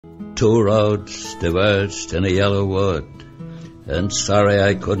Two roads diverged in a yellow wood, and sorry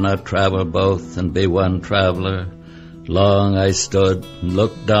I could not travel both and be one traveler. Long I stood and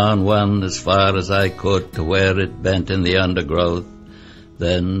looked down one as far as I could to where it bent in the undergrowth,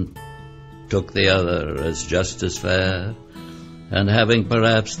 then took the other as just as fair, and having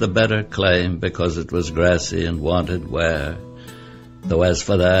perhaps the better claim because it was grassy and wanted wear. Though as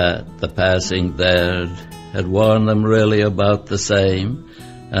for that, the passing there had worn them really about the same,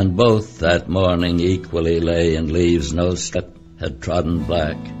 and both that morning equally lay in leaves no step had trodden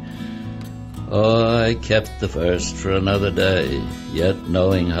black. Oh, I kept the first for another day, yet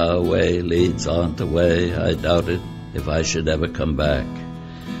knowing how way leads on to way, I doubted if I should ever come back.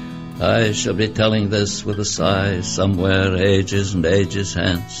 I shall be telling this with a sigh somewhere ages and ages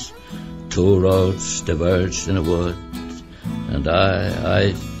hence. Two roads diverged in a wood, and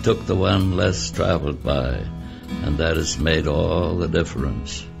I took the one less traveled by, and that has made all the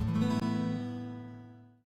difference.